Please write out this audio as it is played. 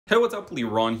Hey, what's up,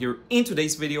 Liron here. In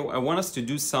today's video, I want us to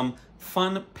do some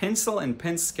fun pencil and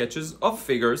pen sketches of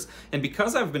figures, and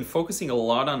because I've been focusing a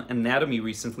lot on anatomy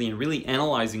recently and really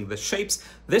analyzing the shapes,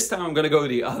 this time I'm gonna go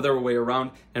the other way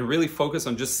around and really focus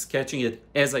on just sketching it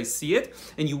as I see it,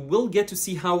 and you will get to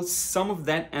see how some of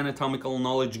that anatomical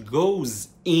knowledge goes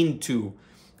into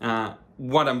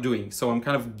what I'm doing. So I'm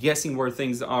kind of guessing where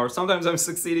things are. Sometimes I'm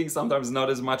succeeding, sometimes not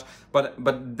as much, but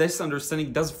this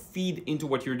understanding does feed into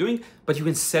what you're doing, but you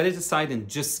can set it aside and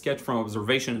just sketch from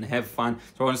observation and have fun.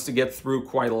 So I want us to get through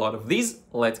quite a lot of these.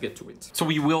 Let's get to it. So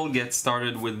we will get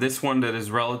started with this one that is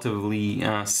relatively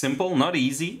simple, not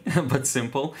easy, but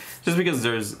simple, just because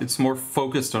it's more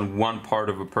focused on one part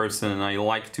of a person, and I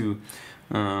like to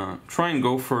try and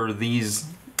go for these.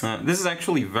 This is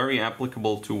actually very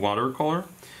applicable to watercolor.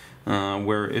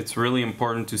 Where it's really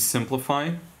important to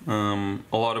simplify a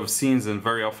lot of scenes, and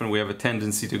very often we have a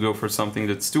tendency to go for something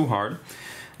that's too hard.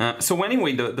 So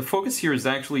anyway, the focus here is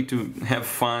actually to have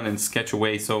fun and sketch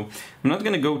away, so I'm not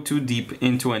going to go too deep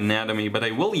into anatomy, but I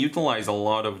will utilize a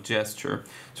lot of gesture.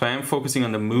 So I am focusing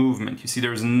on the movement. You see,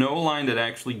 there's no line that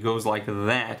actually goes like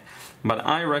that, but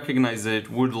I recognize that it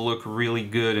would look really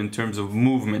good in terms of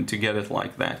movement to get it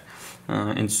like that.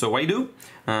 And so I do.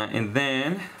 And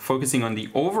then focusing on the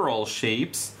overall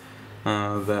shapes,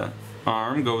 the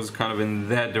arm goes kind of in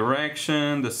that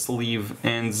direction, the sleeve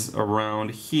ends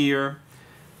around here,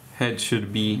 head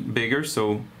should be bigger,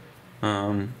 so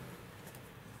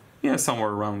yeah, somewhere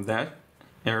around that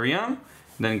area.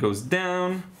 Then goes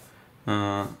down,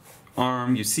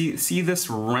 arm, you see this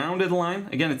rounded line?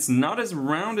 Again, it's not as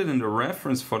rounded in the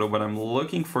reference photo, but I'm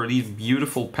looking for these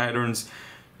beautiful patterns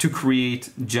to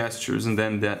create gestures. And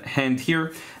then the hand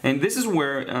here, and this is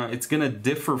where it's gonna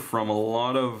differ from a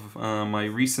lot of my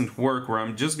recent work, where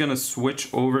I'm just gonna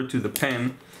switch over to the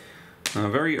pen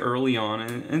very early on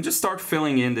and just start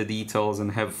filling in the details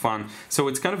and have fun. So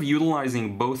it's kind of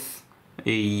utilizing both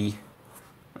a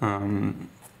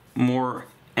more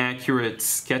accurate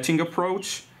sketching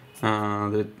approach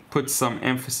that puts some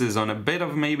emphasis on a bit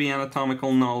of maybe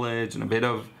anatomical knowledge and a bit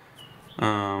of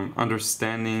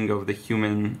understanding of the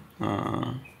human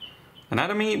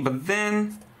anatomy, but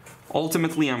then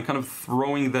ultimately I'm kind of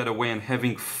throwing that away and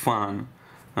having fun.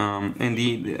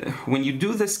 When you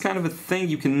do this kind of a thing,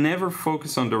 you can never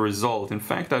focus on the result. In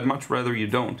fact, I'd much rather you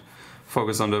don't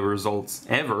focus on the results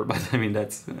ever, but I mean,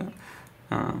 that's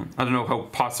I don't know how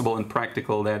possible and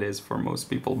practical that is for most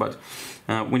people, but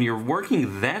when you're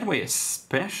working that way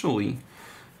especially,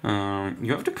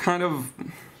 you have to kind of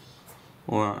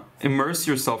immerse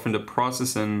yourself in the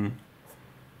process and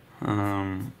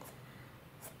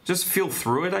just feel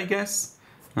through it, I guess.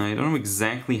 I don't know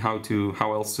exactly how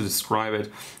else to describe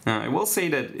it. I will say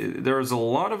that there's a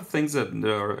lot of things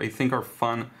that I think are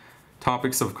fun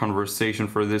topics of conversation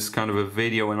for this kind of a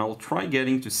video, and I'll try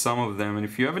getting to some of them. And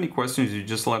if you have any questions, you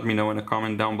just let me know in a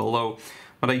comment down below.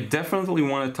 But I definitely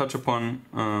want to touch upon,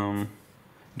 in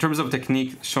terms of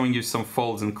technique, showing you some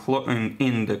folds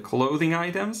in the clothing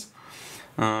items.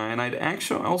 And I'd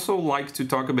actually also like to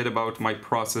talk a bit about my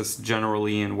process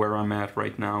generally and where I'm at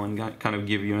right now, and kind of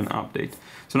give you an update.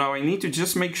 So now I need to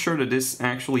just make sure that this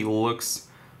actually looks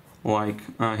like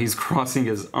he's crossing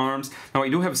his arms. Now I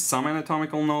do have some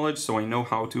anatomical knowledge, so I know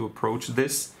how to approach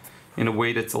this in a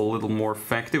way that's a little more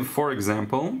effective. For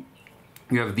example,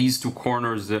 you have these two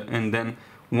corners and then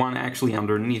one actually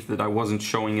underneath that I wasn't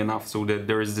showing enough, so that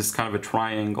there is this kind of a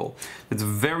triangle. It's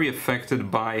very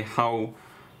affected by how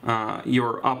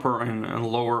your upper and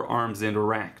lower arms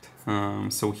interact.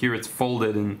 So here it's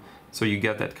folded, and so you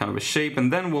get that kind of a shape.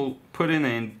 And then we'll put in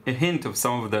a hint of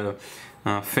some of the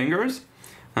fingers.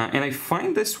 And I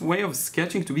find this way of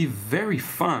sketching to be very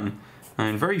fun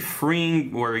and very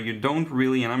freeing, where you don't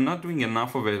really, and I'm not doing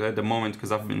enough of it at the moment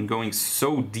because I've been going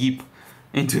so deep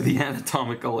into the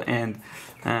anatomical end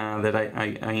that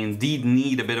I indeed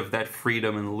need a bit of that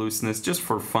freedom and looseness just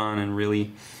for fun and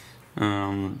really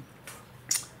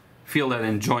feel that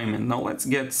enjoyment. Now let's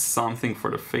get something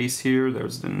for the face here.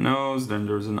 There's the nose, then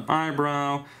there's an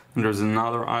eyebrow, and there's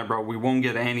another eyebrow. We won't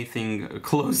get anything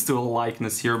close to a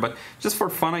likeness here, but just for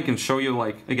fun I can show you,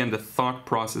 like, again, the thought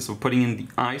process of putting in the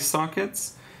eye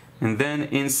sockets, and then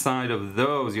inside of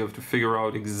those you have to figure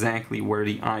out exactly where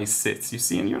the eye sits. You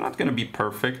see, and you're not going to be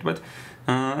perfect, but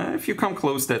if you come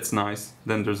close, that's nice.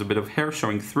 Then there's a bit of hair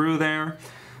showing through there.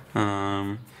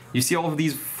 You see all of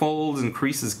these folds and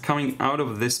creases coming out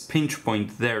of this pinch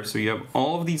point there. So you have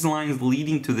all of these lines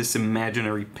leading to this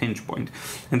imaginary pinch point.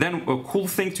 And then a cool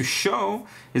thing to show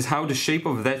is how the shape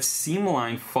of that seam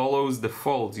line follows the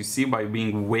folds, you see, by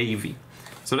being wavy.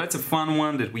 So that's a fun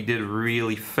one that we did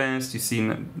really fast. You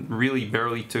see, really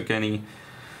barely took any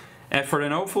effort,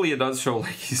 and hopefully it does show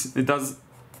like it does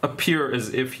appear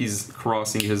as if he's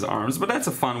crossing his arms, but that's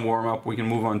a fun warm-up. We can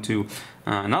move on to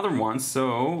another one.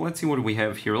 So let's see what we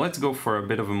have here. Let's go for a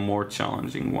bit of a more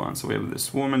challenging one. So we have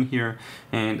this woman here,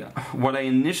 and what I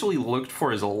initially looked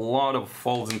for is a lot of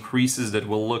folds and creases that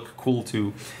will look cool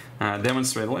to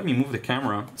demonstrate. Let me move the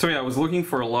camera. So yeah, I was looking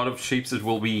for a lot of shapes that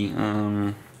will be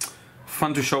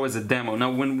fun to show as a demo.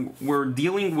 Now when we're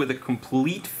dealing with a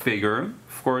complete figure,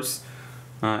 of course,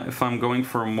 if I'm going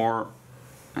for a more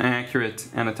accurate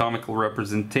anatomical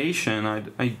representation,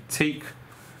 I take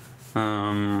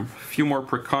a few more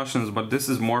precautions, but this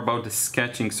is more about the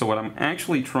sketching. So what I'm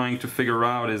actually trying to figure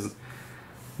out is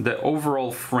the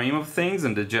overall frame of things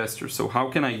and the gesture. So how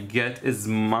can I get as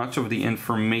much of the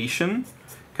information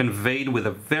conveyed with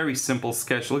a very simple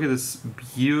sketch? Look at this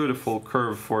beautiful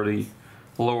curve for the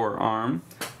lower arm,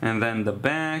 and then the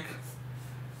back.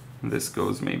 This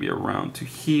goes maybe around to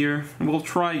here. We'll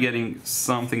try getting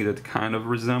something that kind of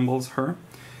resembles her.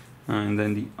 And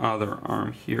then the other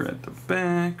arm here at the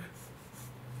back.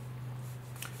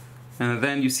 And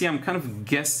then you see I'm kind of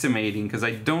guesstimating because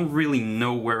I don't really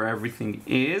know where everything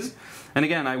is. And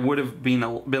again, I would have been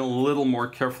a little more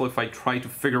careful if I tried to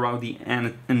figure out the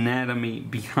anatomy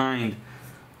behind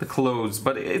the clothes,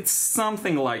 but it's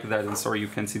something like that. And sorry, you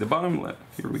can see the bottom.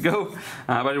 Here we go.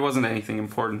 But it wasn't anything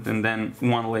important. And then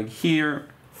one leg here,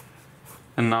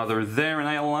 another there, and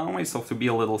I allow myself to be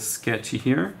a little sketchy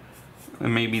here.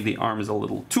 And maybe the arm is a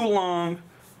little too long.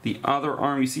 The other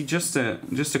arm, you see just a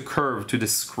curve to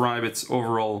describe its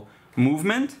overall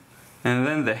movement. And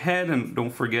then the head, and don't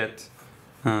forget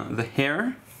the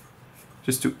hair,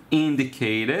 just to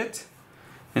indicate it.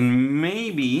 And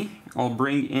maybe I'll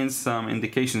bring in some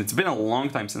indication. It's been a long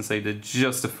time since I did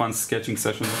just a fun sketching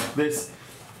session like this.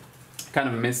 Kind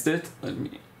of missed it. Let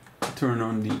me turn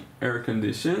on the air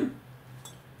condition,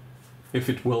 if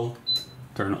it will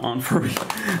turn on for me.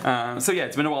 So yeah,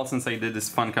 it's been a while since I did this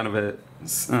fun kind of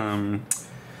a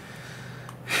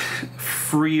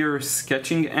freer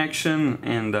sketching action,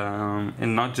 and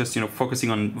not just, you know,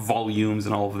 focusing on volumes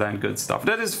and all of that good stuff.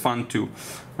 That is fun too,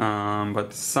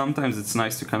 but sometimes it's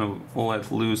nice to kind of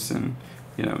let loose and,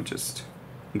 you know, just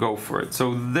go for it.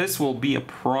 So this will be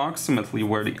approximately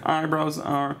where the eyebrows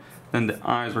are, then the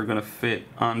eyes are gonna fit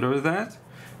under that,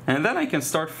 and then I can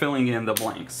start filling in the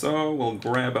blanks. So we'll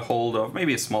grab a hold of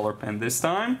maybe a smaller pen this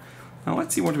time. Now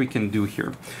let's see what we can do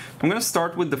here. I'm going to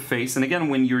start with the face, and again,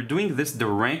 when you're doing this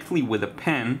directly with a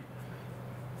pen,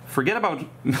 forget about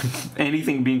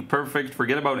anything being perfect,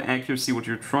 forget about accuracy. What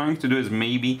you're trying to do is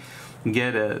maybe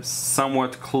get a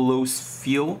somewhat close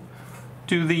feel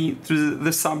to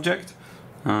the subject.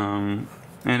 And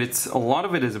it's a lot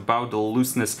of it is about the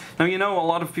looseness. Now, you know, a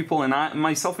lot of people, and I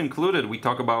myself included, we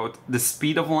talk about the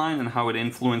speed of line and how it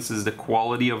influences the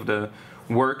quality of the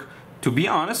work. To be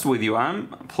honest with you, I'm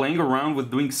playing around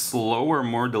with doing slower,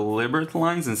 more deliberate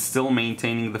lines and still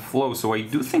maintaining the flow. So I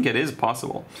do think it is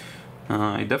possible.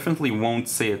 I definitely won't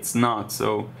say it's not.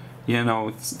 So, you know,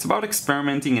 it's about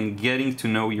experimenting and getting to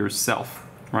know yourself,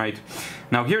 right?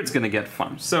 Now here it's gonna get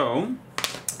fun. So,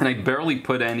 and I barely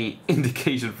put any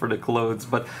indication for the clothes,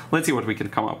 but let's see what we can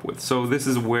come up with. So this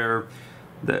is where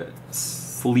the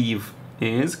sleeve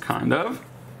is, kind of.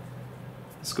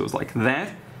 This goes like that.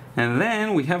 And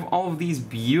then we have all of these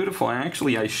beautiful,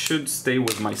 actually I should stay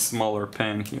with my smaller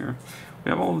pen here. We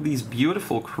have all of these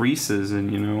beautiful creases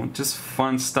and, you know, just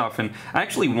fun stuff. And I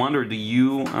actually wonder, do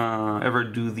you ever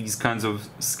do these kinds of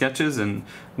sketches, and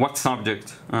what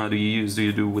subject do you use? Do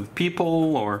you do with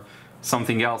people or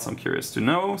something else? I'm curious to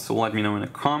know, so let me know in a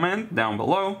comment down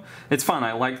below. It's fun.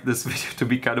 I like this video to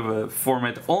be kind of a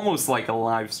format almost like a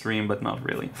live stream, but not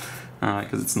really,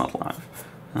 because it's not live.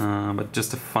 But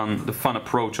just the fun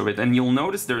approach of it. And you'll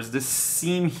notice there's this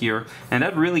seam here, and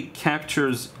that really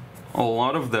captures a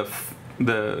lot of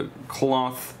the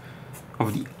cloth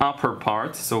of the upper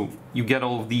part. So you get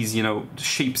all of these, you know,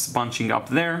 shapes bunching up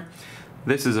there.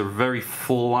 This is a very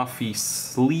fluffy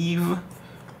sleeve.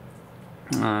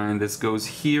 And this goes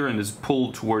here and is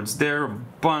pulled towards there, a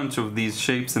bunch of these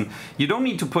shapes, and you don't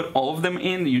need to put all of them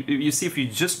in. You see, if you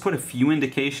just put a few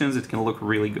indications, it can look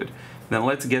really good. Then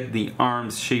let's get the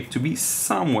arms shape to be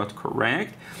somewhat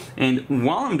correct. And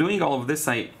while I'm doing all of this,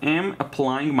 I am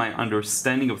applying my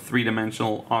understanding of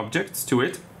three-dimensional objects to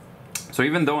it. So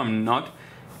even though I'm not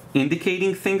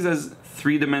indicating things as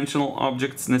three-dimensional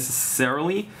objects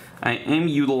necessarily, I am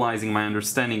utilizing my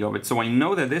understanding of it. So I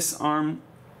know that this arm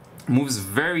moves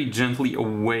very gently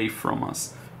away from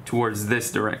us towards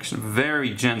this direction, very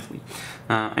gently.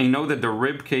 I know that the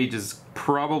rib cage is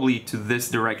probably to this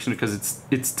direction because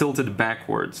it's tilted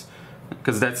backwards,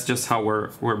 because that's just how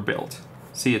we're built.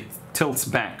 See, it tilts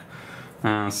back.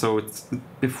 So it's,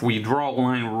 if we draw a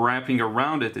line wrapping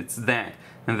around it, it's that.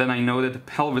 And then I know that the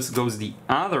pelvis goes the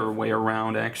other way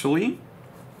around, actually,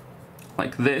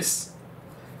 like this.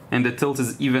 And the tilt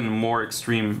is even more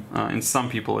extreme in some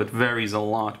people. It varies a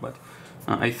lot, but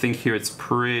I think here it's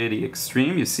pretty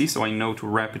extreme, you see, so I know to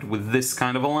wrap it with this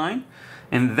kind of a line.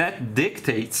 And that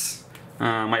dictates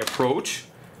my approach.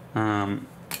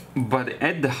 But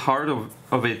at the heart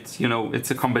of it, you know, it's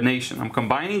a combination. I'm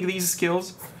combining these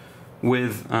skills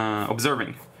with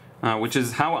observing, which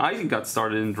is how I got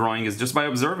started in drawing, is just by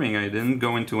observing. I didn't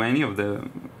go into any of the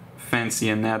fancy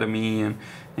anatomy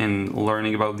and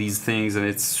learning about these things, and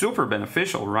it's super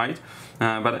beneficial, right?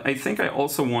 But I think I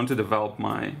also want to develop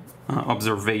my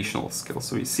observational skills.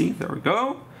 So you see, there we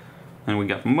go. And we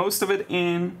got most of it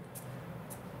in.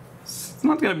 It's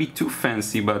not gonna be too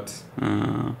fancy, but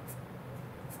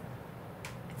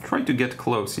try to get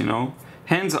close, you know?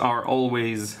 Hands are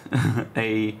always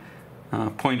a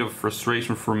point of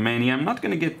frustration for many. I'm not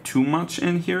gonna get too much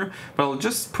in here, but I'll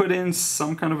just put in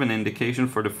some kind of an indication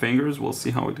for the fingers. We'll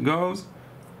see how it goes.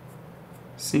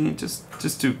 See,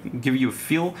 just to give you a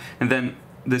feel. And then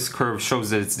this curve shows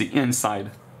that it's the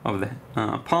inside of the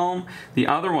palm. The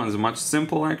other one is much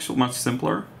simpler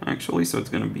actually, so it's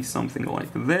going to be something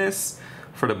like this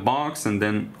for the box, and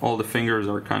then all the fingers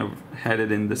are kind of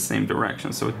headed in the same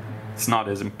direction, so it's not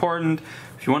as important.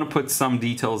 If you want to put some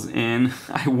details in,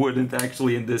 I wouldn't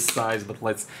actually in this size, but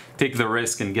let's take the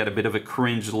risk and get a bit of a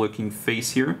cringe looking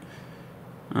face here.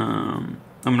 I'm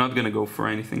not going to go for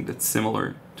anything that's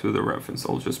similar to the reference.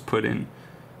 I'll just put in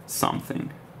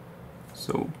something.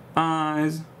 So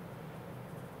eyes,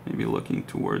 maybe looking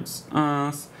towards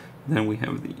us. Then we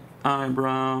have the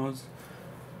eyebrows.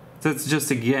 That's just,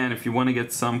 again, if you want to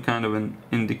get some kind of an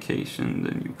indication,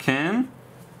 then you can.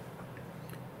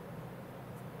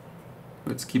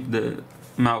 Let's keep the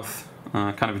mouth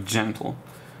kind of gentle.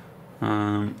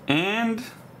 And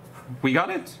we got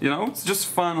it, you know, it's just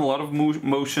fun, a lot of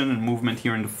motion and movement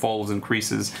here in the folds and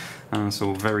creases,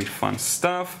 so very fun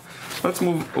stuff. Let's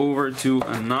move over to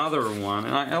another one,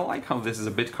 and I like how this is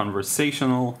a bit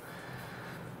conversational.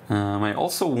 I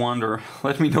also wonder,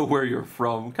 let me know where you're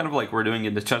from, kind of like we're doing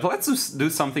in the chat. Let's just do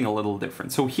something a little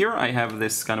different. So here I have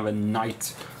this kind of a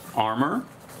knight armor.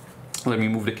 Let me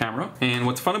move the camera. And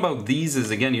what's fun about these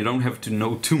is, again, you don't have to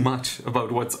know too much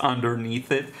about what's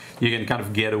underneath it. You can kind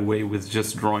of get away with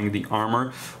just drawing the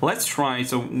armor. Let's try.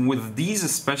 So with these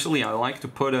especially, I like to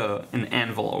put an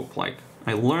envelope. Like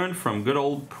I learned from good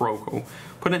old Proco.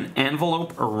 Put an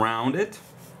envelope around it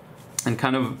and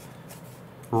kind of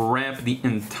wrap the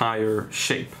entire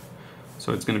shape.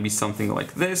 So it's going to be something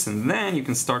like this, and then you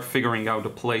can start figuring out the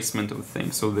placement of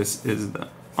things. So this is the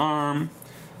arm.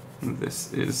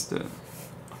 This is the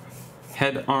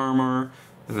head armor,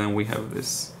 and then we have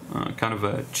this kind of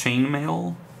a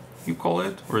chainmail, you call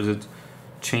it, or is it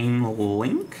chain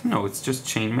link? No, it's just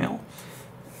chainmail,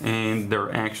 and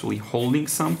they're actually holding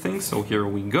something. So here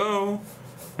we go,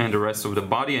 and the rest of the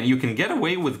body, and you can get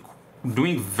away with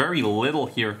doing very little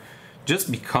here,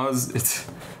 just because it's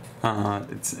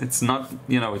not,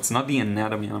 you know, it's not the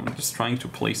anatomy. I'm just trying to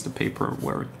place the paper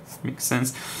where it makes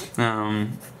sense.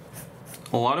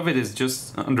 A lot of it is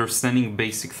just understanding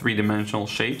basic three-dimensional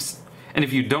shapes, and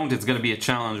if you don't, it's going to be a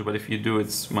challenge, but if you do,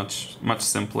 it's much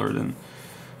simpler than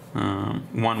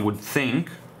one would think,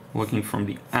 looking from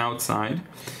the outside.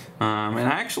 And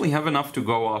I actually have enough to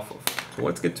go off of, so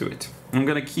let's get to it. I'm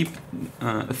going to keep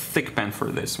a thick pen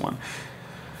for this one.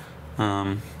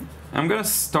 I'm going to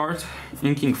start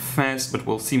inking fast, but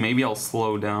we'll see, maybe I'll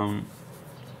slow down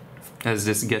as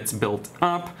this gets built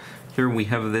up. Here we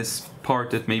have this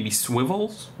part that maybe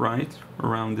swivels, right,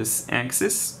 around this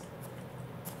axis.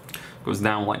 Goes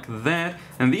down like that.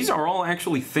 And these are all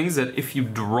actually things that if you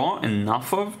draw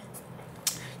enough of,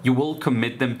 you will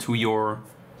commit them to your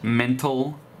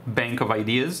mental bank of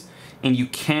ideas, and you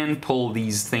can pull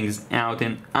these things out.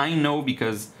 And I know,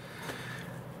 because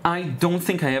I don't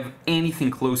think I have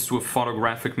anything close to a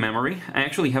photographic memory. I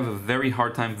actually have a very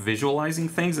hard time visualizing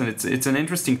things, and it's an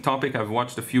interesting topic. I've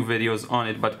watched a few videos on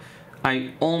it, but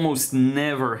I almost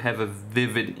never have a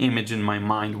vivid image in my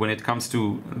mind when it comes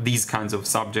to these kinds of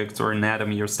subjects or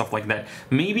anatomy or stuff like that.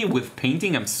 Maybe with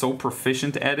painting I'm so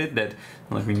proficient at it that,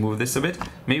 let me move this a bit,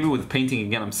 maybe with painting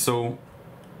again I'm so,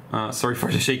 sorry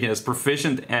for the shakiness,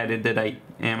 proficient at it that I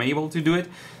am able to do it.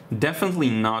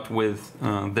 Definitely not with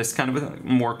this kind of a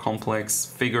more complex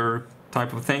figure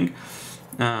type of thing,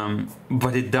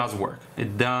 but it does work.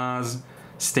 It does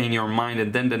stay in your mind,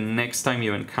 and then the next time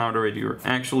you encounter it, you're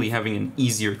actually having an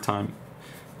easier time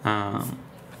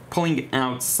pulling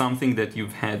out something that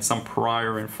you've had, some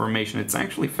prior information. It's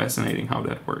actually fascinating how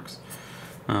that works.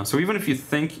 So even if you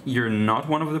think you're not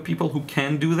one of the people who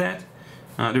can do that,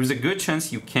 there's a good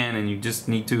chance you can, and you just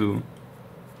need to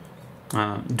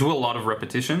do a lot of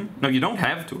repetition. No, you don't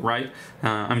have to, right?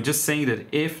 I'm just saying that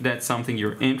if that's something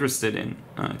you're interested in,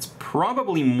 it's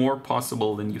probably more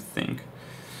possible than you think.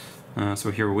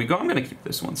 So here we go. I'm gonna keep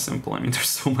this one simple. I mean, there's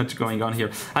so much going on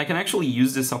here. I can actually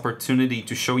use this opportunity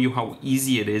to show you how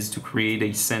easy it is to create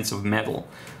a sense of metal.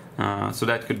 So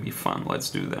that could be fun. Let's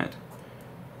do that.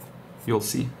 You'll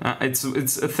see. It's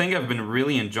a thing I've been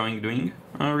really enjoying doing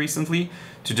recently,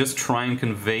 to just try and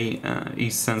convey a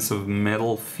sense of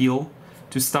metal feel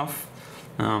to stuff.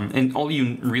 And all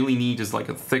you really need is like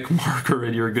a thick marker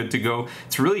and you're good to go.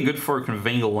 It's really good for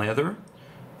conveying leather.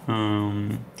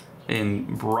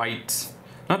 In bright,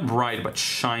 not bright, but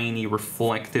shiny,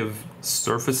 reflective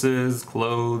surfaces,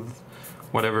 clothes,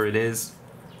 whatever it is.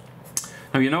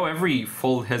 Now, you know, every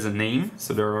fold has a name,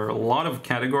 so there are a lot of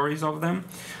categories of them,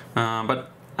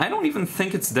 but I don't even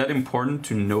think it's that important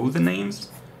to know the names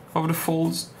of the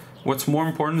folds. What's more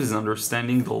important is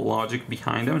understanding the logic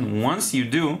behind them, and once you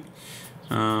do,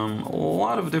 a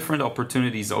lot of different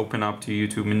opportunities open up to you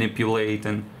to manipulate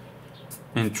and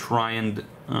try and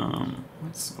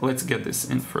let's get this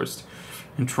in first,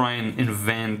 and try and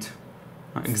invent,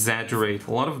 exaggerate.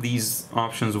 A lot of these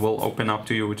options will open up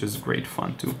to you, which is great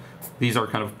fun too. These are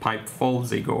kind of pipe folds,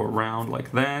 they go around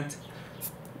like that.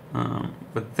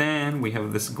 But then we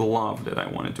have this glove that I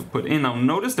wanted to put in. Now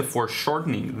notice the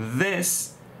foreshortening.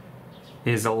 This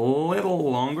is a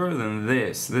little longer than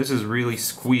this. This is really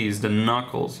squeezed. The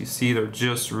knuckles, you see, they're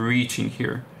just reaching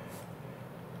here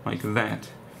like that.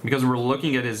 Because we're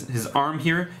looking at his arm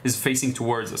here is facing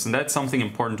towards us, and that's something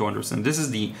important to understand. This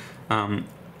is the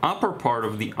upper part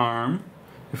of the arm.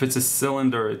 If it's a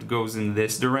cylinder, it goes in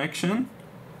this direction.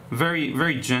 Very,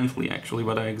 very gently actually,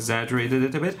 but I exaggerated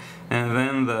it a bit. And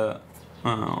then the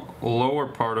lower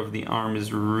part of the arm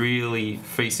is really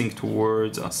facing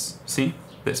towards us. See?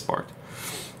 This part.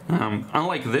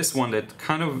 Unlike this one that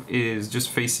kind of is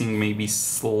just facing maybe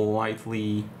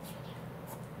slightly,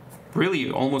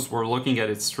 really almost we're looking at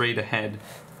it straight ahead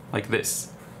like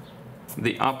this.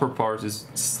 The upper part is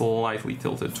slightly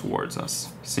tilted towards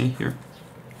us. See here?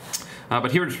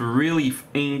 But here it's really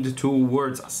aimed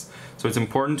towards us. So it's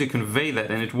important to convey that,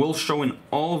 and it will show in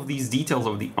all of these details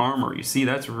of the armor. You see,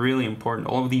 that's really important.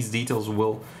 All of these details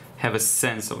will have a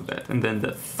sense of that. And then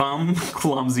the thumb,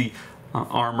 clumsy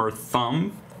armor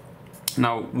thumb.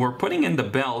 Now we're putting in the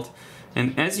belt,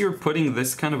 and as you're putting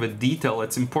this kind of a detail,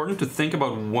 it's important to think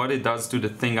about what it does to the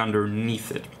thing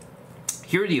underneath it.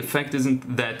 Here the effect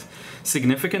isn't that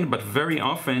significant, but very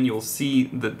often you'll see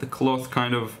that the cloth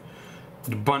kind of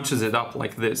bunches it up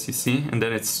like this, you see, and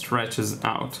then it stretches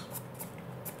out.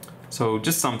 So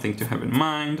just something to have in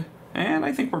mind, and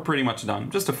I think we're pretty much done.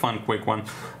 Just a fun, quick one.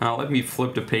 Let me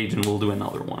flip the page and we'll do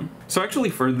another one. So actually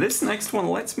for this next one,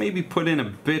 let's maybe put in a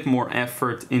bit more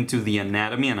effort into the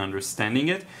anatomy and understanding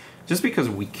it, just because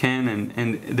we can,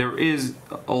 and there is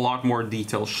a lot more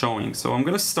detail showing. So I'm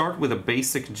gonna start with a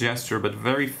basic gesture, but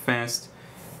very fast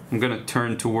I'm gonna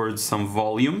turn towards some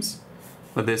volumes.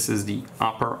 But this is the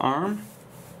upper arm,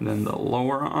 then the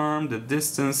lower arm, the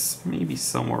distance, maybe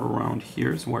somewhere around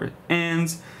here is where it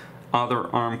ends. Other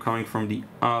arm coming from the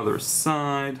other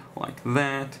side, like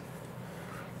that.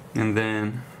 And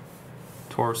then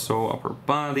torso, upper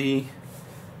body.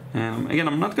 And again,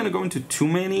 I'm not going to go into too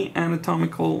many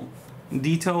anatomical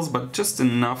details, but just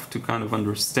enough to kind of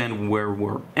understand where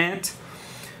we're at.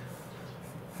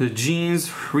 The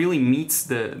jeans really meets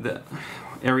the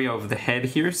area of the head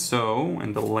here, so,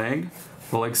 and the leg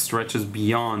stretches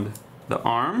beyond the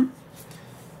arm,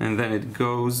 and then it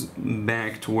goes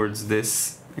back towards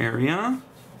this area,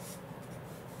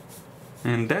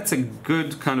 and that's a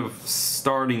good kind of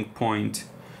starting point.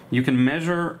 You can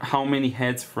measure how many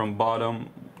heads from bottom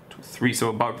to 3, so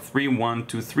about 3, 1,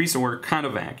 2, 3, so we're kind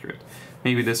of accurate.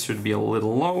 Maybe this should be a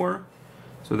little lower,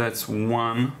 so that's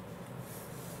one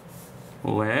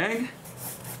leg,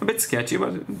 a bit sketchy,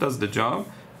 but it does the job.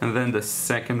 And then the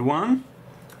second one,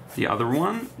 the other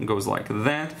one, goes like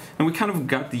that, and we kind of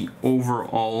got the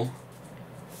overall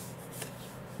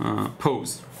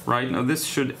pose, right? Now this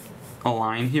should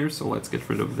align here, so let's get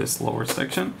rid of this lower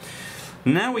section.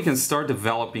 Now we can start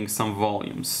developing some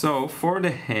volume. So for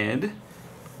the head,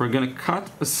 we're gonna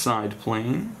cut a side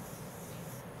plane,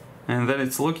 and then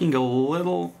it's looking a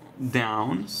little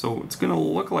down, so it's gonna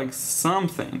look like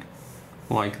something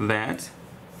like that.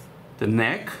 The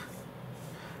neck,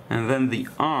 and then the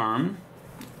arm,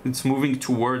 it's moving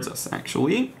towards us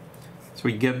actually. So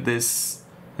we get this,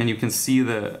 and you can see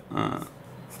the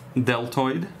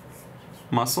deltoid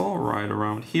muscle right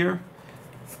around here.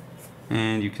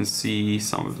 And you can see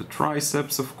some of the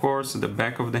triceps, of course, at the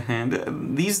back of the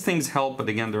hand. These things help, but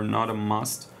again, they're not a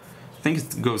must. I think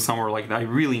it goes somewhere like that. I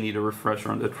really need a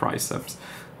refresher on the triceps.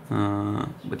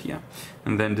 But yeah,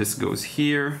 and then this goes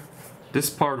here. This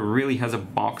part really has a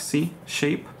boxy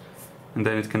shape, and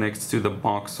then it connects to the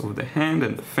box of the hand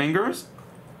and the fingers.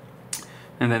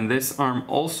 And then this arm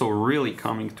also really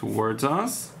coming towards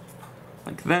us,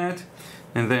 like that.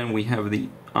 And then we have the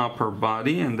upper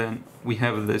body, and then we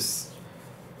have this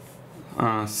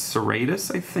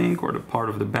serratus, I think, or the part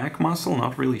of the back muscle.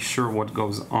 Not really sure what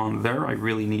goes on there. I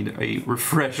really need a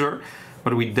refresher,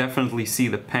 but we definitely see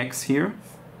the pecs here,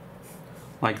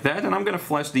 like that. And I'm gonna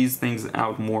flesh these things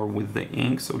out more with the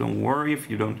ink, so don't worry if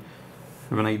you don't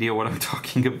have an idea what I'm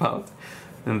talking about.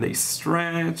 Then they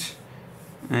stretch,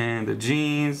 and the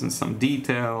jeans, and some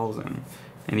details, and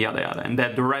yada yada, and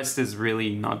that the rest is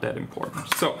really not that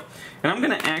important. So, and I'm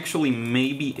gonna actually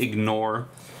maybe ignore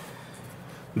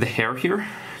the hair here,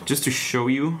 just to show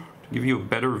you, to give you a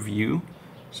better view.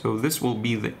 So this will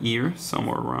be the ear,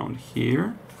 somewhere around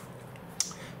here.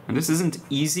 And this isn't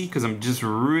easy, because I'm just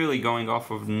really going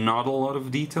off of not a lot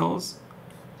of details.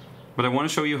 But I want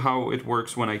to show you how it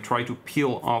works when I try to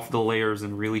peel off the layers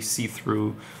and really see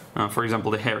through, for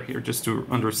example, the hair here, just to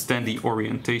understand the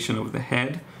orientation of the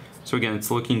head. So again,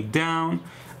 it's looking down.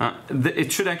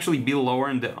 It should actually be lower,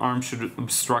 and the arm should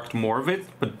obstruct more of it,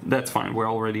 but that's fine. We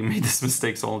already made this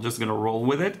mistake, so I'm just gonna roll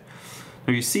with it.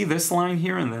 Now you see this line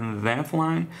here, and then that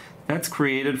line. That's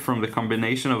created from the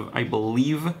combination of, I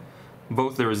believe,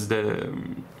 both there is the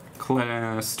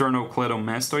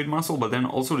sternocleidomastoid muscle, but then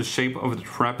also the shape of the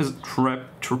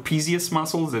trapezius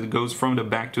muscles that goes from the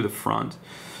back to the front.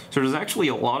 So there's actually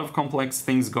a lot of complex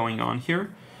things going on here.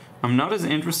 I'm not as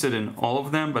interested in all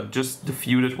of them, but just the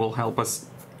few that will help us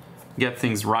get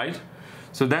things right.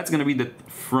 So that's going to be the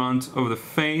front of the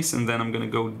face, and then I'm going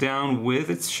to go down with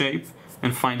its shape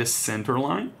and find a center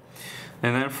line.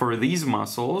 And then for these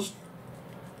muscles,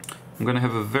 I'm going to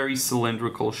have a very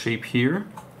cylindrical shape here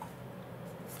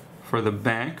for the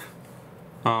back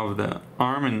of the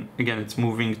arm, and again it's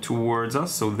moving towards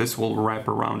us, so this will wrap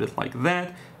around it like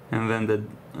that, and then the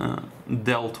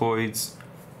deltoids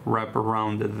wrap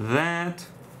around that.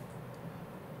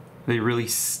 They really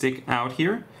stick out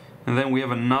here. And then we have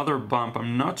another bump.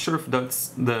 I'm not sure if that's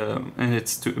the, and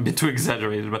it's a bit too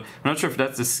exaggerated, but I'm not sure if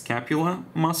that's the scapula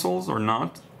muscles or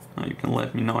not. You can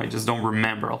let me know, I just don't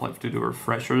remember. I'll have to do a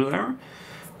refresher there.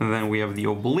 And then we have the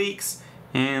obliques,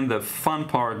 and the fun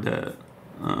part, the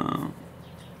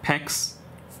pecs.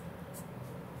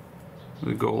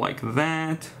 We go like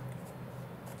that.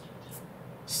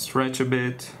 Stretch a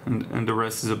bit, and the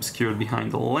rest is obscured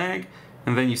behind the leg.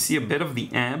 And then you see a bit of the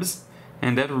abs,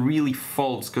 and that really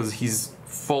folds because he's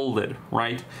folded,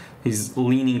 right? He's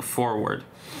leaning forward.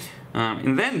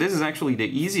 And then this is actually the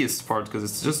easiest part because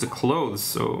it's just the clothes,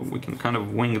 so we can kind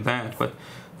of wing that. But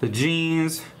the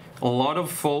jeans, a lot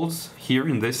of folds here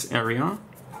in this area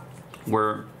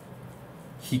where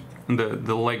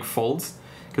the leg folds,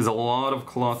 because a lot of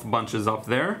cloth bunches up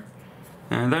there.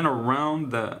 And then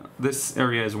around this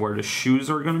area is where the shoes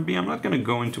are going to be. I'm not going to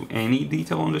go into any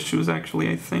detail on the shoes actually,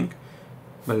 I think.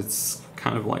 But it's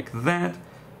kind of like that.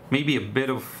 Maybe a bit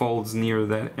of folds near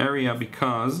that area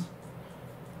because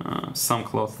some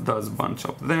cloth does bunch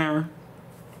up there.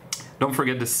 Don't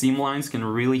forget the seam lines can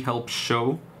really help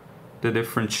show the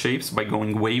different shapes by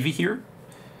going wavy here.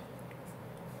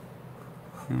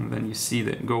 And then you see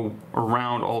that go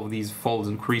around all of these folds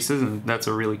and creases, and that's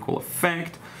a really cool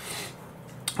effect.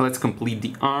 Let's complete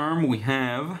the arm. We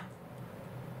have,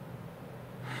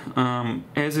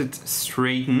 as it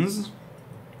straightens,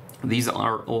 these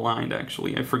are aligned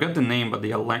actually. I forgot the name, but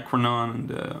the olecranon and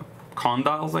the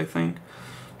condyles, I think.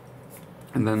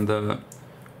 And then the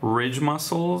ridge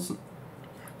muscles.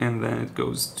 And then it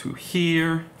goes to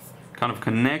here, kind of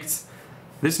connects.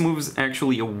 This moves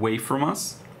actually away from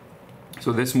us.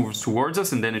 So this moves towards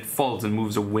us, and then it folds and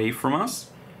moves away from us.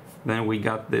 Then we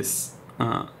got this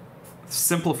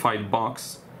simplified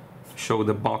box to show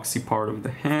the boxy part of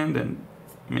the hand and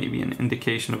maybe an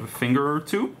indication of a finger or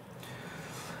two.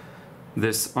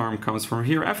 This arm comes from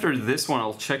here. After this one,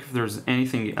 I'll check if there's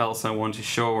anything else I want to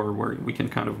show or where we can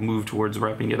kind of move towards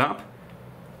wrapping it up.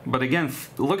 But again,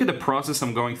 look at the process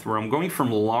I'm going through. I'm going from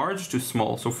large to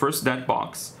small. So first that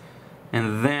box,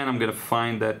 and then I'm going to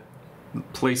find that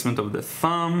placement of the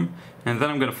thumb, and then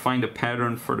I'm going to find a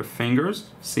pattern for the fingers.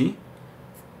 See?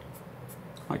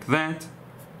 Like that.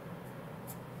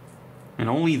 And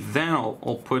only then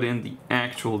I'll put in the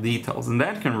actual details. And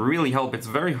that can really help. It's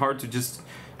very hard to just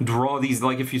draw these.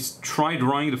 Like if you try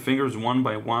drawing the fingers one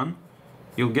by one,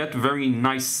 you'll get very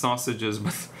nice sausages,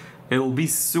 but it'll be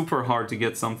super hard to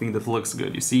get something that looks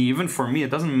good. You see, even for me, it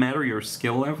doesn't matter your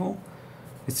skill level.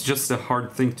 It's just a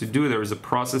hard thing to do. There is a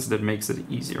process that makes it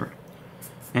easier.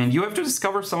 And you have to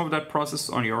discover some of that process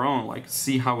on your own, like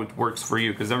see how it works for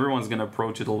you, because everyone's going to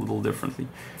approach it a little differently,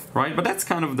 right? But that's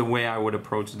kind of the way I would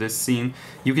approach this scene.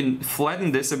 You can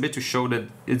flatten this a bit to show that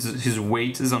his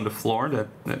weight is on the floor.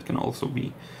 That can also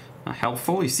be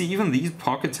helpful. You see, even these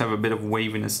pockets have a bit of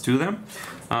waviness to them.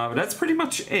 But that's pretty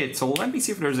much it. So let me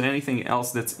see if there's anything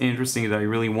else that's interesting that I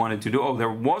really wanted to do. Oh,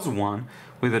 there was one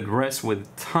with a dress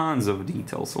with tons of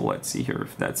detail. So let's see here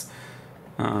if that's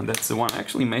the one. I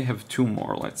actually may have two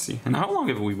more. Let's see. And how long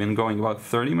have we been going? About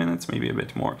 30 minutes, maybe a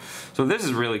bit more. So this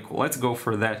is really cool. Let's go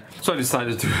for that. So I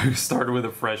decided to start with a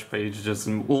fresh page, just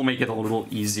and we'll make it a little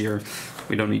easier.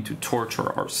 We don't need to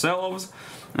torture ourselves.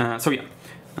 So yeah.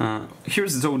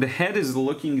 So the head is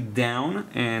looking down,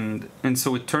 and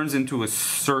so it turns into a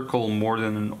circle more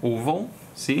than an oval.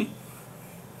 See?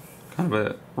 Kind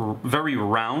of a very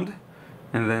round.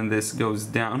 And then this goes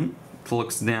down. It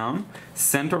looks down.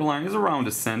 Center line is around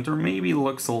the center. Maybe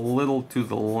looks a little to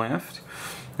the left.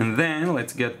 And then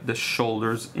let's get the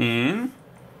shoulders in.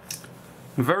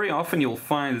 Very often you'll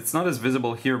find it's not as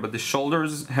visible here, but the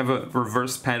shoulders have a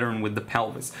reverse pattern with the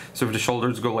pelvis. So if the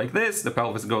shoulders go like this, the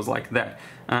pelvis goes like that.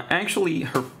 Actually,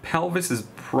 her pelvis is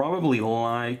probably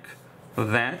like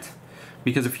that,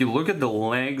 because if you look at the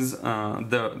legs,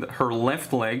 her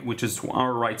left leg, which is to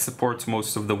our right, supports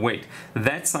most of the weight.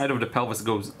 That side of the pelvis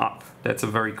goes up. That's a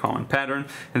very common pattern.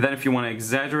 And then if you want to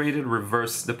exaggerate it,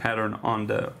 reverse the pattern on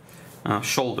the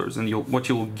shoulders. And what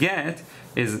you'll get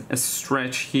is a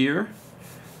stretch here,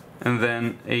 and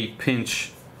then a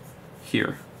pinch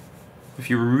here,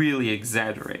 if you really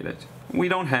exaggerate it. We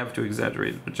don't have to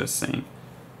exaggerate it, but just saying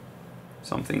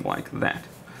something like that.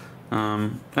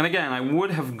 And again, I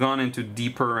would have gone into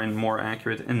deeper and more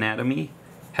accurate anatomy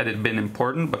had it been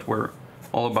important, but we're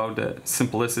all about the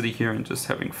simplicity here and just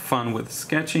having fun with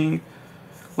sketching.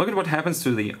 Look at what happens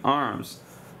to the arms.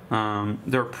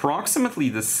 They're approximately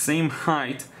the same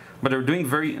height, but they're doing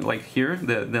very, like here,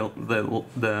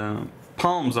 the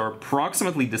palms are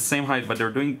approximately the same height, but they're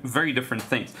doing very different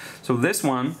things. So this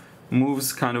one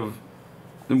moves kind of,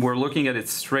 we're looking at it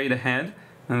straight ahead,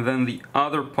 and then the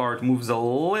other part moves a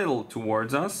little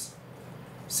towards us.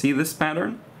 See this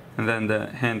pattern? And then the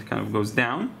hand kind of goes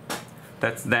down.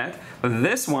 That's that. But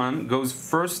this one goes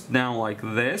first down like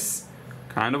this,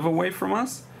 kind of away from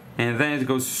us, and then it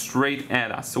goes straight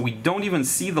at us. So we don't even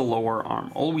see the lower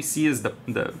arm. All we see is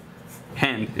the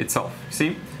hand itself.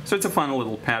 See? So it's a fun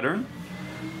little pattern.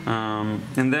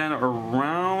 And then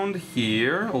around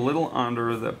here, a little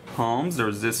under the palms,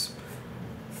 there's this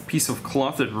piece of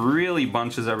cloth that really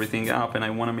bunches everything up, and I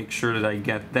want to make sure that I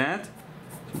get that.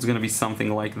 So it's going to be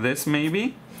something like this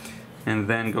maybe, and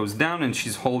then goes down, and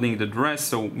she's holding the dress,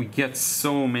 so we get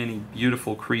so many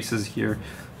beautiful creases here.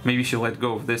 Maybe she'll let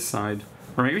go of this side,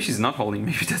 or maybe she's not holding,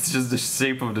 maybe that's just the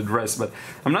shape of the dress, but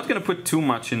I'm not going to put too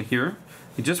much in here.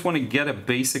 I just want to get a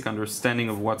basic understanding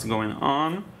of what's going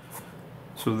on.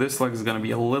 So this leg is going to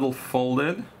be a little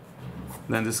folded.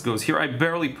 Then this goes here. I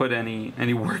barely put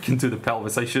any work into the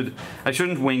pelvis. I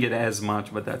shouldn't wing it as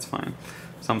much, but that's fine.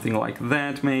 Something like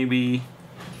that maybe.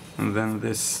 And then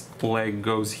this leg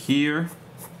goes here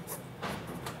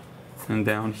and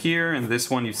down here, and this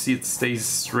one you see it stays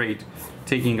straight,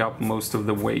 taking up most of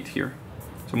the weight here.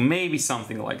 So maybe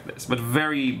something like this, but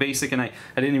very basic, and I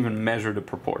didn't even measure the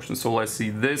proportions. So let's see,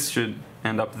 this should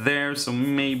end up there, so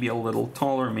maybe a little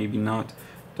taller, maybe not,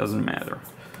 doesn't matter.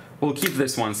 We'll keep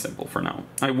this one simple for now.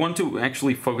 I want to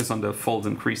actually focus on the folds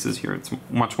and creases here. It's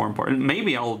much more important.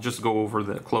 Maybe I'll just go over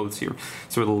the clothes here,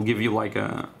 so it'll give you like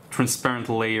a transparent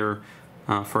layer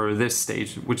for this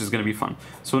stage, which is going to be fun.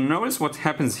 So notice what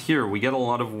happens here. We get a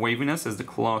lot of waviness as the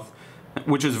cloth,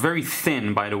 which is very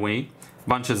thin, by the way,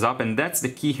 bunches up, and that's the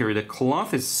key here. The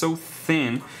cloth is so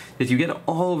thin that you get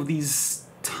all of these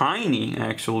tiny,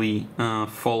 actually,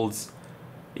 folds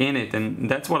in it, and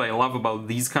that's what I love about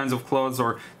these kinds of clothes,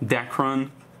 or Dacron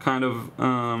kind of,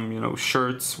 you know,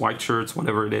 shirts, white shirts,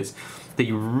 whatever it is.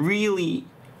 They really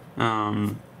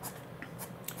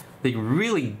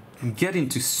get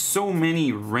into so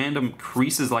many random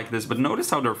creases like this, but notice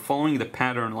how they're following the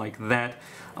pattern like that.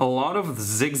 A lot of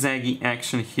zigzaggy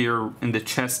action here in the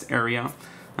chest area.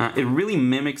 It really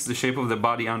mimics the shape of the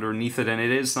body underneath it, and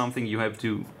it is something you have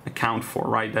to account for,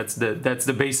 right? That's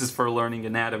the basis for learning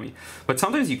anatomy. But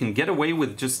sometimes you can get away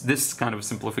with just this kind of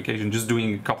simplification, just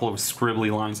doing a couple of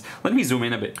scribbly lines. Let me zoom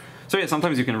in a bit. So yeah,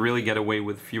 sometimes you can really get away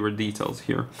with fewer details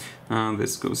here.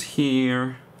 This goes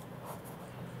here.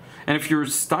 And if you're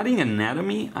studying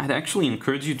anatomy, I'd actually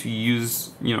encourage you to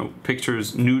use, you know,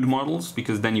 pictures, nude models,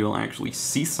 because then you'll actually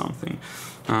see something.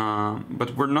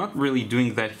 But we're not really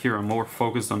doing that here. I'm more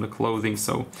focused on the clothing,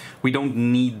 so we don't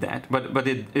need that. But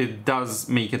it does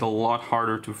make it a lot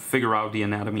harder to figure out the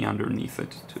anatomy underneath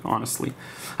it, honestly.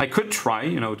 I could try,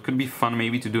 you know, it could be fun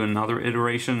maybe to do another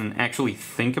iteration and actually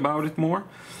think about it more.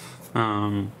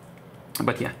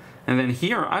 But yeah. And then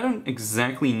here, I don't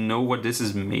exactly know what this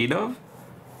is made of,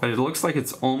 but it looks like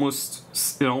it almost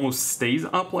stays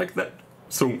up like that.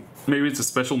 So maybe it's a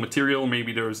special material,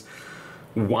 maybe there's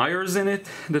wires in it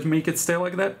that make it stay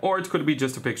like that, or it could be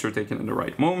just a picture taken in the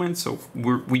right moment. So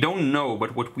we don't know,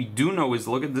 but what we do know is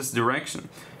look at this direction.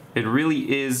 It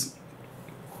really is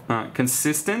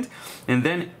consistent, and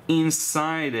then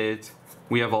inside it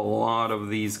we have a lot of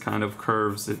these kind of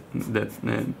curves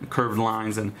that curved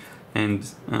lines and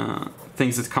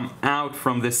things that come out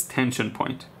from this tension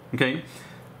point. Okay,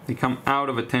 they come out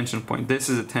of a tension point. This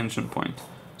is a tension point,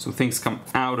 so things come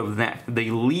out of that. They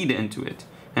lead into it,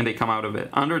 and they come out of it.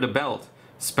 Under the belt,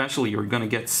 especially, you're gonna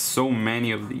get so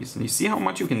many of these, and you see how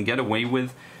much you can get away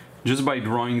with just by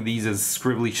drawing these as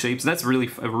scribbly shapes. That's really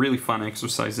a really fun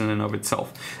exercise in and of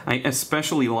itself. I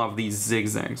especially love these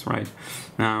zigzags, right?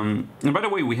 And by the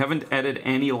way, we haven't added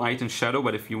any light and shadow,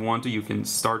 but if you want to, you can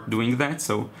start doing that.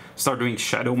 So start doing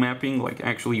shadow mapping, like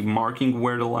actually marking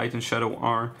where the light and shadow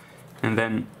are, and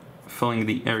then filling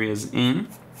the areas in,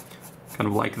 kind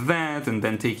of like that, and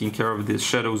then taking care of the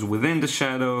shadows within the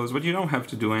shadows. But you don't have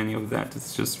to do any of that.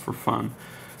 It's just for fun,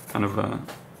 kind of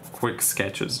quick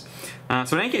sketches.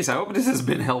 So in any case, I hope this has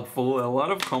been helpful. A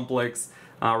lot of complex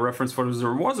reference photos.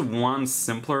 There was one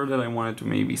simpler that I wanted to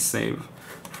maybe save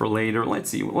for later.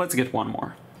 Let's see. Let's get one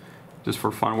more, just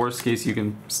for fun. Worst case, you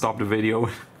can stop the video,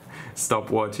 stop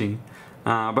watching.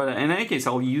 But in any case,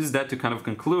 I'll use that to kind of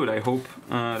conclude. I hope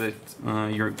that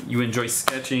you enjoy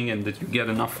sketching and that you get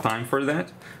enough time for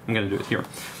that. I'm gonna do it here.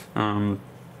 And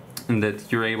that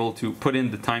you're able to put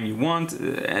in the time you want.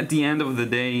 At the end of the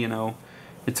day, you know,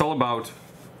 it's all about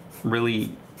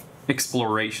really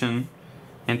exploration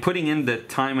and putting in the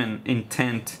time and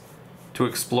intent to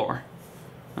explore.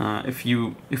 If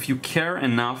you care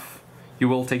enough, you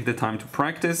will take the time to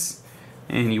practice,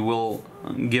 and you will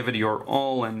give it your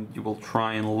all, and you will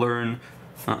try and learn.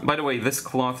 By the way, this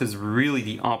cloth is really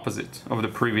the opposite of the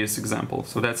previous example,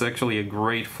 so that's actually a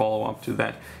great follow-up to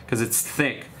that, because it's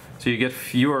thick, so you get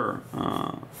fewer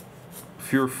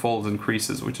folds and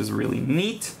creases, which is really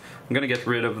neat. I'm gonna get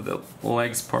rid of the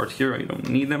legs part here. I don't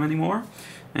need them anymore.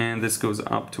 And this goes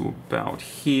up to about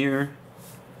here.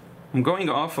 I'm going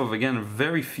off of, again,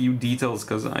 very few details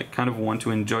because I kind of want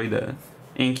to enjoy the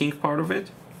inking part of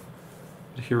it.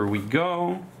 But here we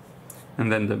go. And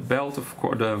then the belt, of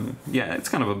course, yeah, it's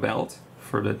kind of a belt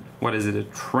for the, what is it, a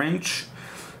trench.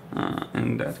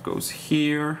 And that goes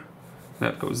here.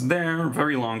 That goes there.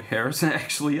 Very long hairs,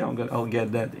 actually. I'll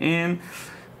get that in.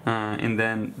 And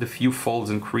then the few folds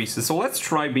and creases. So let's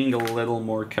try being a little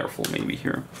more careful maybe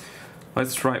here.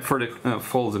 Let's try for the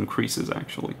folds and creases,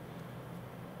 actually.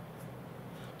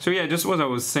 So yeah, just what I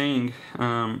was saying,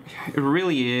 it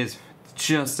really is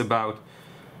just about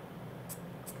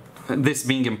this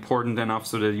being important enough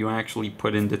so that you actually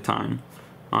put in the time,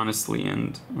 honestly.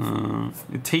 And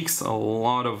it takes a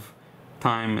lot of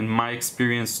time, in my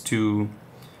experience, to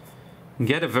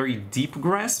get a very deep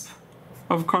grasp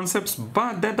of concepts,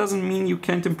 but that doesn't mean you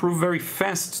can't improve very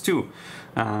fast too.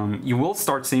 You will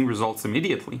start seeing results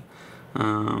immediately,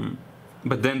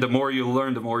 but then the more you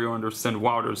learn, the more you understand,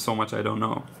 wow, there's so much I don't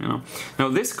know, you know. Now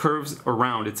this curves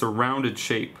around, it's a rounded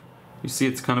shape. You see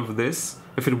it's kind of this.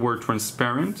 If it were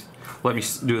transparent, let me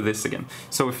do this again.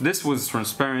 So if this was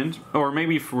transparent, or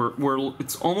maybe if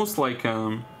it's almost like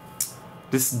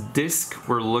this disc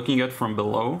we're looking at from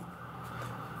below.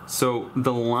 So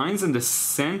the lines in the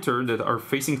center that are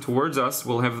facing towards us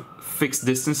will have fixed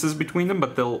distances between them,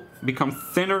 but they'll become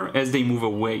thinner as they move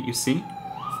away, you see?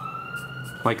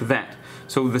 Like that.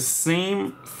 So the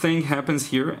same thing happens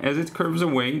here. As it curves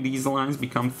away, these lines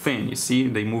become thin, you see?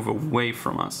 They move away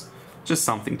from us. Just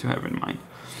something to have in mind.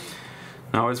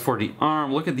 Now as for the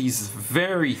arm, look at these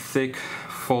very thick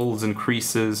folds and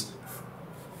creases.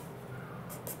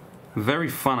 Very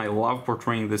fun. I love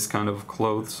portraying this kind of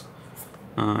clothes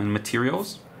and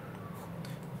materials.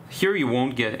 Here you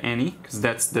won't get any, because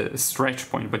that's the stretch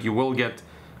point, but you will get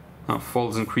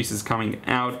folds and creases coming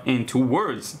out and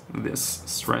towards this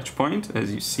stretch point,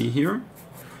 as you see here.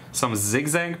 Some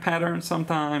zigzag pattern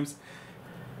sometimes.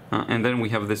 And then we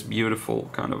have this beautiful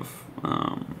kind of,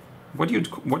 what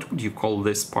would you call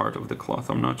this part of the cloth?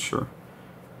 I'm not sure.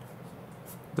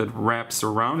 that wraps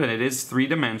around, and it is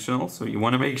three-dimensional, so you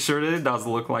want to make sure that it does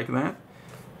look like that.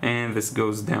 And this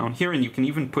goes down here, and you can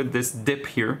even put this dip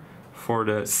here for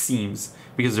the seams,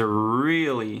 because they're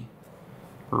really,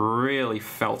 really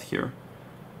felt here.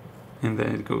 And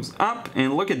then it goes up,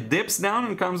 and look, it dips down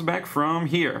and comes back from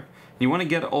here. You want to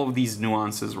get all of these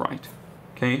nuances right,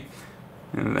 okay?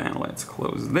 And then let's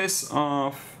close this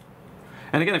off.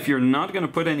 And again, if you're not going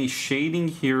to put any shading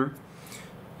here,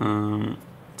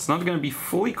 it's not going to be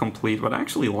fully complete, but I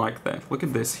actually like that. Look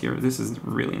at this here. This is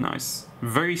really nice.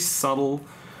 Very subtle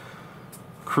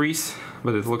crease,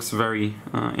 but it looks very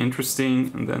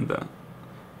interesting. And then the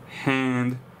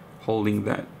hand holding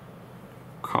that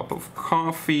cup of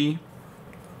coffee.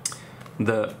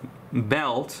 The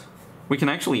belt, we can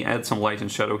actually add some light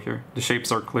and shadow here. The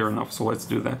shapes are clear enough, so let's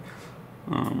do that.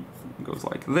 It goes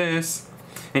like this.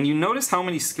 And you notice how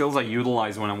many skills I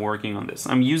utilize when I'm working on this.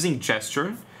 I'm using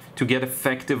gesture to get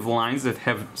effective lines that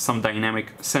have some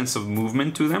dynamic sense of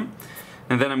movement to them.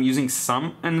 And then I'm using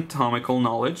some anatomical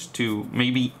knowledge to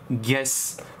maybe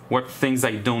guess what things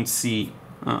I don't see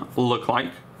look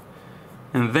like.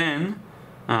 And then,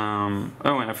 oh,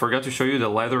 and I forgot to show you the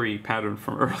leathery pattern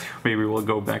from earlier. Maybe we'll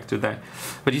go back to that.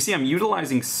 But you see, I'm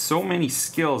utilizing so many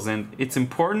skills, and it's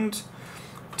important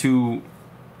to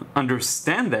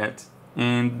understand that.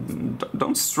 And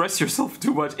don't stress yourself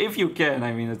too much if you can.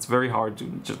 I mean, it's very hard to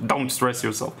just don't stress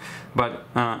yourself. But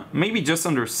maybe just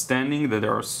understanding that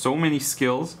there are so many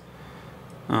skills,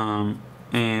 and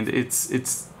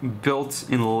it's built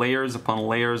in layers upon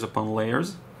layers upon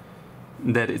layers,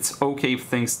 that it's okay if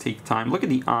things take time. Look at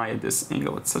the eye at this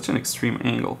angle. It's such an extreme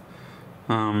angle.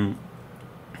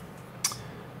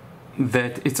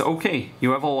 That it's okay.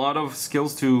 You have a lot of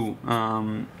skills to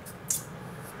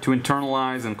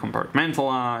internalize and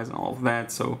compartmentalize and all of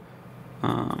that, so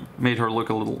made her look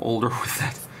a little older with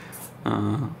that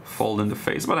fold in the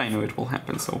face, but I knew it will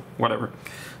happen, so whatever.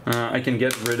 I can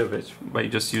get rid of it by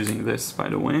just using this, by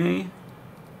the way.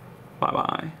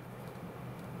 Bye-bye.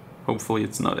 Hopefully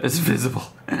it's not as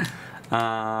visible.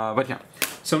 But yeah,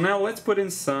 so now let's put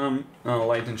in some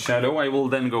light and shadow. I will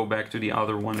then go back to the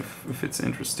other one if it's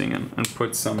interesting and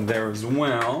put some there as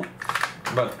well.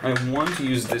 But I want to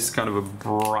use this kind of a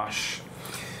brush.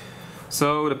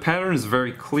 So the pattern is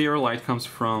very clear. Light comes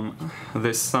from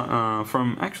this,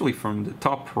 actually from the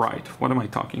top right. What am I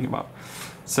talking about?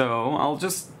 So I'll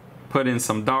just put in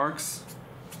some darks.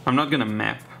 I'm not gonna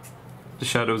map the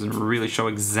shadows and really show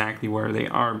exactly where they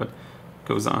are, but it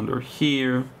goes under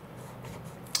here.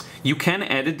 You can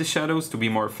edit the shadows to be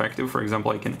more effective. For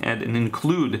example, I can add and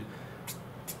include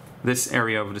this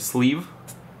area of the sleeve.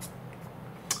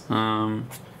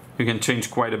 You can change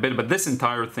quite a bit, but this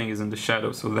entire thing is in the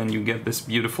shadow, so then you get this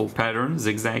beautiful pattern,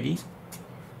 zigzaggy,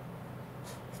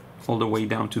 all the way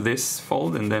down to this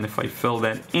fold. And then if I fill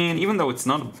that in, even though it's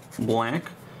not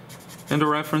black in the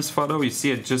reference photo, you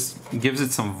see it just gives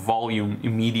it some volume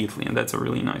immediately, and that's a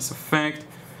really nice effect.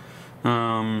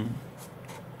 And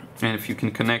if you can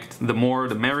connect, the more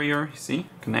the merrier, you see,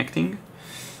 connecting.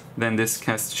 Then this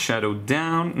casts shadow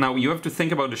down. Now you have to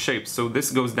think about the shape. So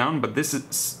this goes down, but this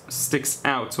sticks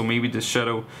out. So maybe the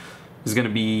shadow is going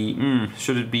to be,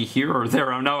 should it be here or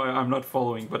there? I'm not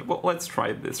following, but well, let's try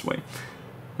it this way.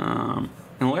 And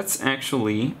let's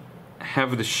actually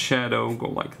have the shadow go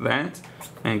like that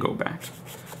and go back.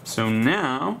 So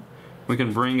now we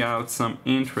can bring out some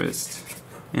interest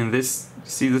in this.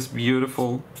 See this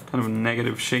beautiful kind of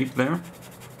negative shape there?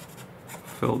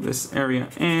 Fill this area,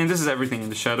 and this is everything in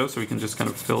the shadow, so we can just kind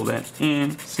of fill that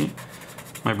in. See,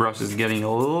 my brush is getting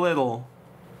a little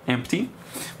empty,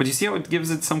 but you see how it gives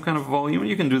it some kind of volume.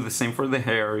 You can do the same for the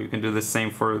hair. You can do the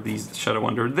same for these shadow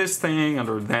under this thing,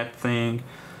 under that thing,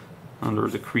 under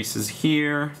the creases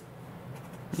here,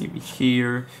 maybe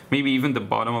here, maybe even the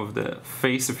bottom of the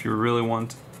face if you really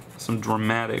want some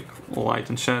dramatic light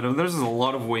and shadow. There's a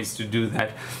lot of ways to do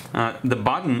that. The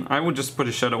button, I would just put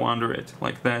a shadow under it,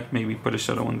 like that. Maybe put a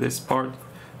shadow on this part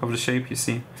of the shape, you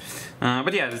see.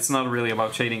 But yeah, it's not really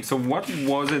about shading. So what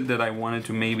was it that I wanted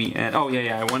to maybe add? Oh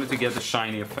yeah, I wanted to get the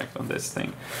shiny effect on this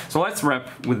thing. So let's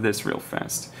wrap with this real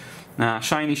fast.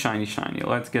 Shiny, shiny, shiny.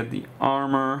 Let's get the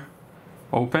armor.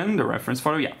 Open the reference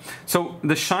photo, yeah. So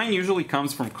the shine usually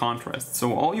comes from contrast.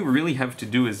 So all you really have to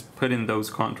do is put in those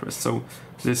contrasts. So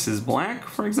this is black,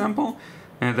 for example,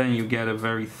 and then you get a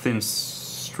very thin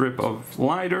strip of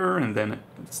lighter, and then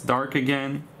it's dark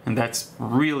again, and that's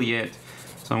really it.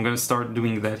 So I'm gonna start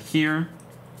doing that here,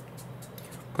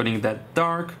 putting that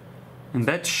dark, and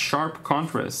that sharp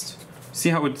contrast.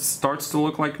 See how it starts to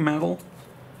look like metal?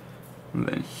 And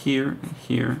then here, and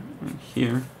here, and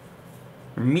here.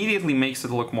 Immediately makes it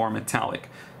look more metallic.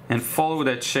 and follow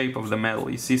that shape of the metal.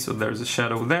 You see, so there's a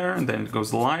shadow there, and then it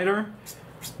goes lighter,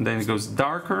 and then it goes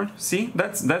darker. See,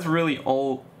 that's really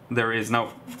all there is.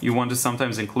 Now, you want to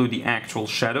sometimes include the actual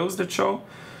shadows that show.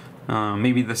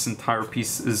 Maybe this entire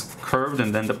piece is curved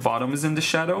and then the bottom is in the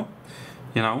shadow.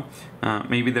 You know,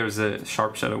 maybe there's a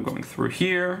sharp shadow going through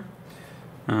here.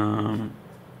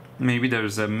 Maybe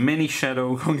there's a mini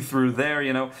shadow going through there,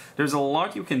 you know. There's a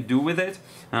lot you can do with it.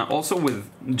 Also with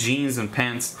jeans and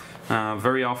pants,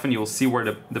 very often you'll see where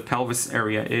the pelvis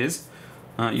area is.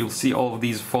 You'll see all of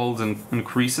these folds and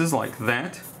creases like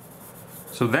that.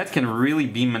 So that can really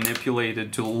be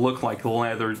manipulated to look like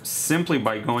leather simply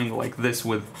by going like this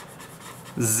with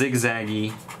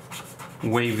zigzaggy,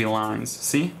 wavy lines.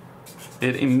 See?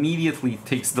 It immediately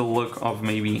takes the look of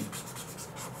maybe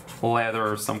leather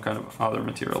or some kind of other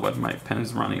material, but my pen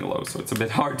is running low, so it's a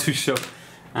bit hard to show.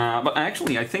 But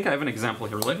actually, I think I have an example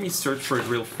here. Let me search for it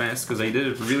real fast, because I did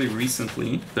it really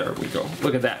recently. There we go.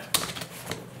 Look at that.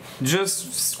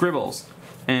 Just scribbles,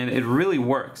 and it really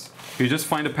works. You just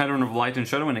find a pattern of light and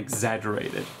shadow and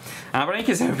exaggerate it. But in any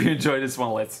case, I hope you enjoyed this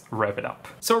one. Let's wrap it up.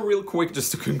 So real quick,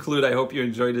 just to conclude, I hope you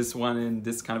enjoyed this one and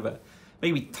this kind of a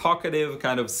maybe talkative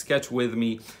kind of sketch with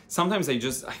me. Sometimes I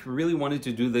really wanted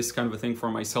to do this kind of a thing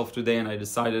for myself today, and I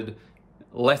decided,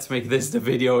 let's make this the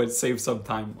video and save some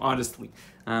time, honestly.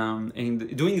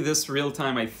 And doing this real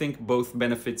time, I think both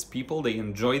benefits people. They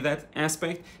enjoy that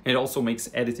aspect, and it also makes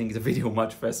editing the video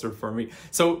much faster for me.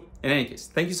 So in any case,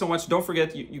 thank you so much. Don't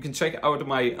forget, you can check out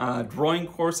my drawing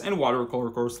course and watercolor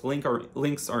course.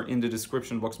 Links are in the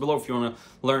description box below if you want to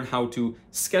learn how to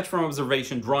sketch from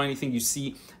observation, draw anything you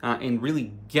see, and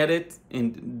really get it,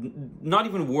 and not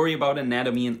even worry about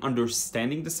anatomy and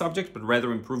understanding the subject, but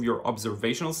rather improve your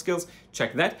observational skills.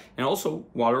 Check that. And also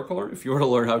watercolor, if you want to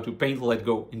learn how to paint, let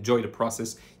go, enjoy the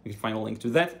process. You can find a link to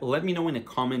that. Let me know in a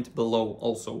comment below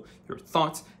also your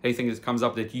thoughts, anything that comes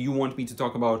up that you want me to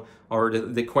talk about, or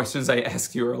the questions I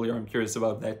asked you earlier. I'm curious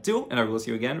about that too, and I will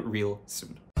see you again real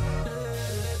soon.